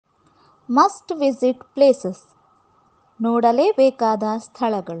Must visit places, ನೋಡಲೇಬೇಕಾದ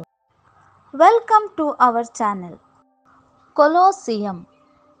ಸ್ಥಳಗಳು. Welcome to our channel. Colosseum,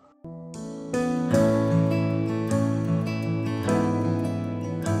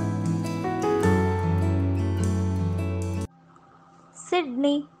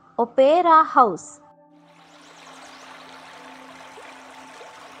 Sydney opera house,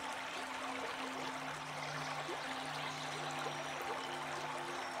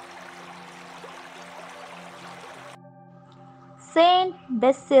 Saint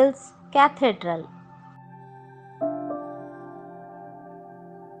ಬೆಸಿಲ್ಸ್ Cathedral,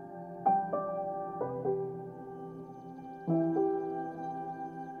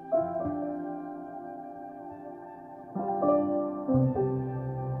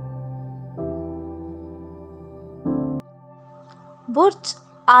 Burj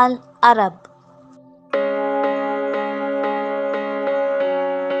ಅಲ್ Arab,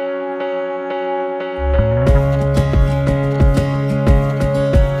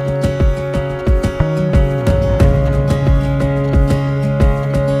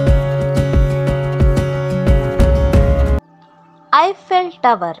 Eiffel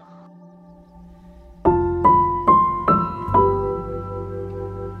tower,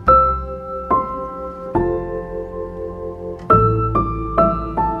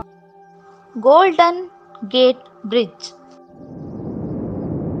 golden gate bridge,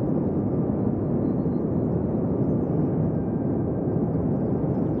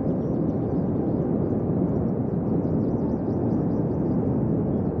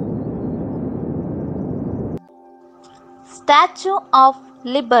 statue of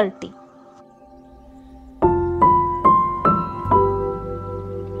liberty,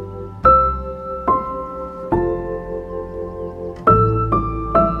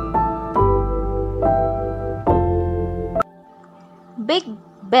 big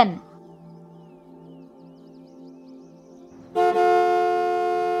Ben,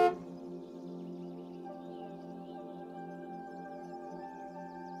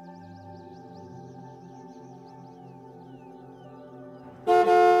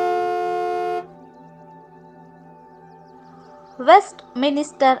 West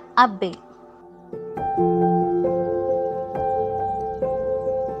minister Abbey,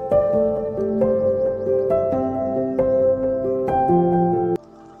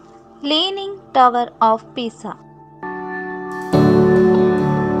 leaning tower of Pisa,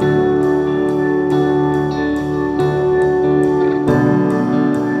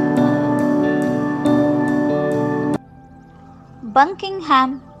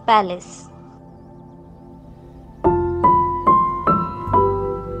 ಬಂಕಿಂಗ್ಹ್ಯಾಮ್ palace,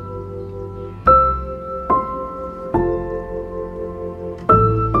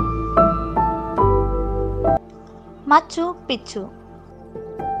 ಮಚು pitch,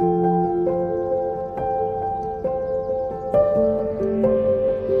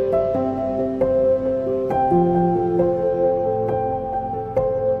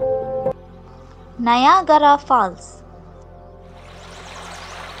 Niagara falls,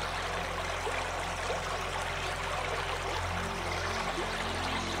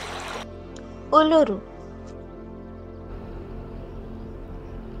 ಉಲುರು,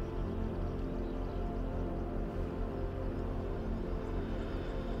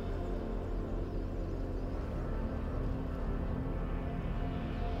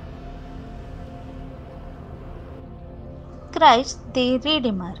 Christ the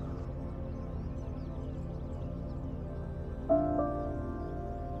redeemer,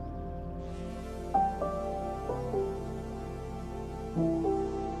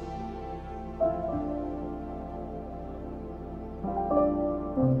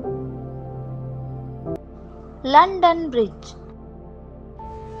 London bridge,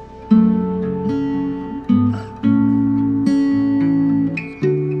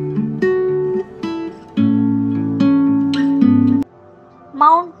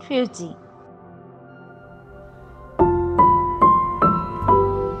 Mount Fuji,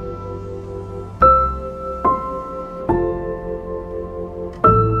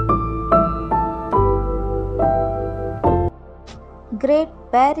 great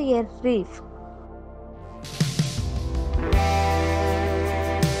barrier reef,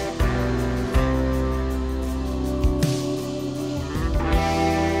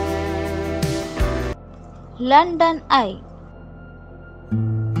 London I,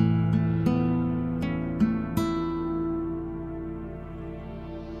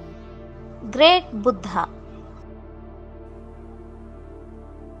 great Buddha,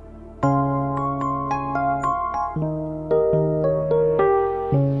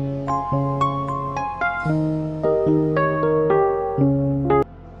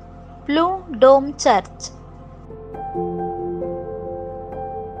 Dome Church.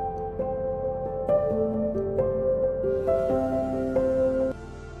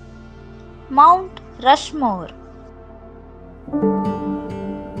 Mount Rushmore.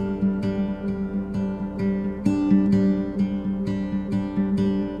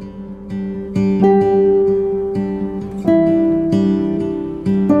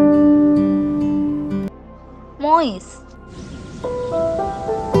 Moise.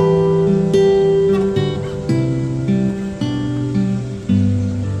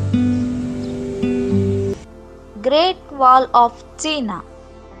 Great Wall of China.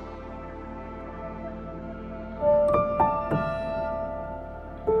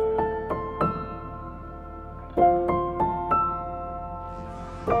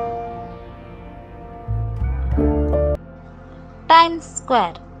 Times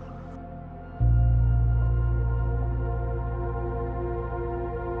Square.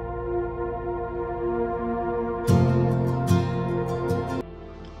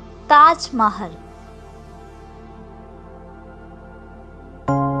 Taj Mahal.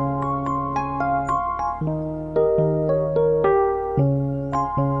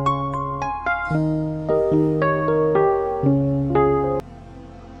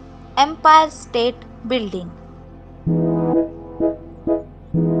 Empire State Building.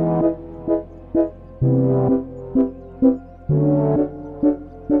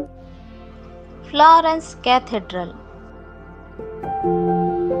 Florence Cathedral.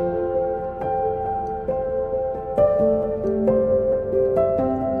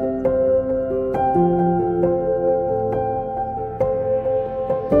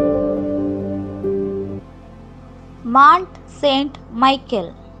 Mount Saint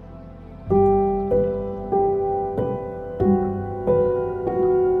Michael.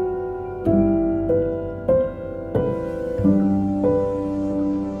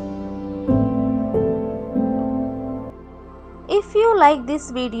 If you like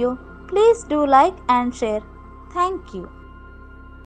this video, please do like and share. Thank you.